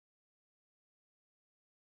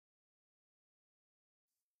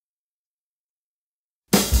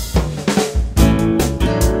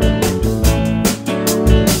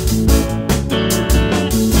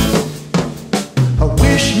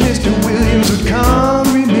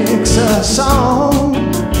a song.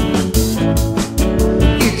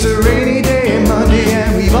 It's a rainy day Monday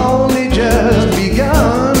and we've only just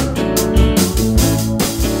begun.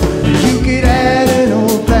 You could add an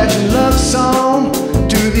old-fashioned love song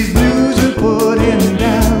to these blues we're putting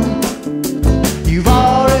down. You've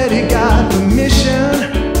already got permission,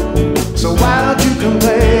 so why don't you come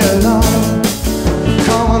play along?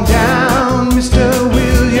 Come on down, Mr.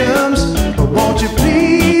 Williams, or won't you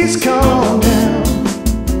please calm down?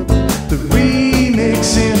 The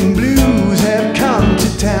remixing blues have come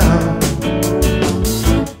to town.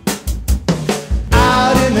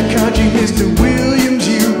 Out in the country, Mr. Williams,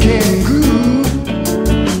 you can groove.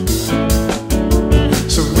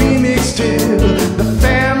 So remix till the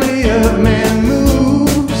family of man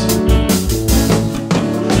moves.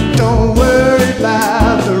 Don't worry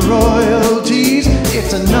about the royalties,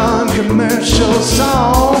 it's a non-commercial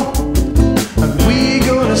song, and we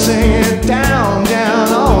gonna sing it down, down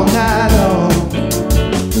all night long.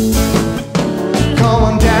 Come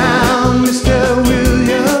on down, Mr.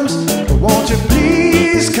 Williams, won't you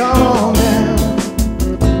please calm down?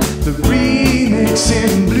 The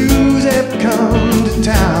remixing blues have come to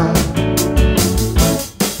town.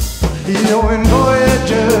 You know in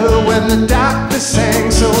Voyager, when the doctor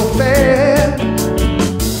sang so fair,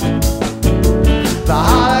 the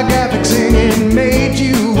holographic singing made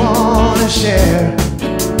you wanna share.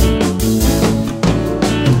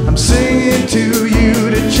 I'm singing to you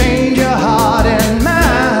to change your heart and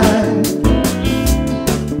mind.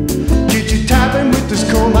 Get you tapping with this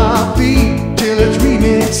coma beat till it's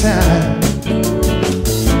remix time.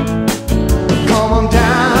 Come on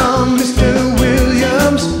down, Mr.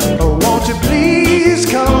 Williams, or won't you please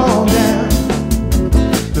calm down?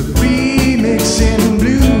 The remixing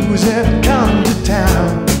blues have come to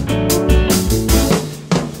town.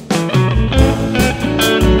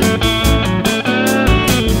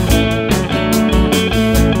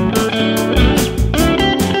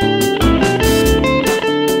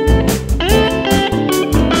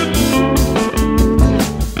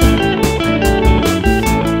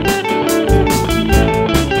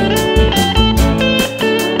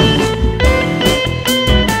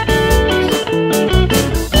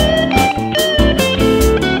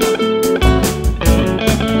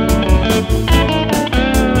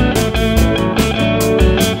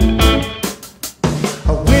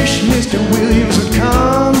 Mr. Williams would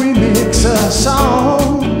come remix a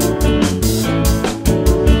song.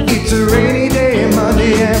 It's a rainy day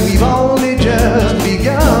Monday and we've only just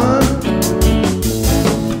begun.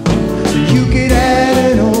 You could add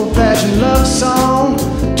an old-fashioned love song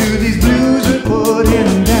to these blues we're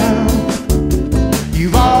putting down.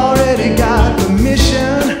 You've already got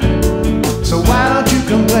permission, so why don't you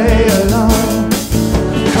come play along?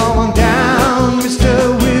 Come on down,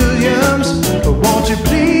 Mr. Williams, won't you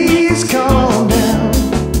please calm down?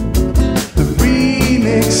 The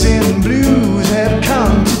remixing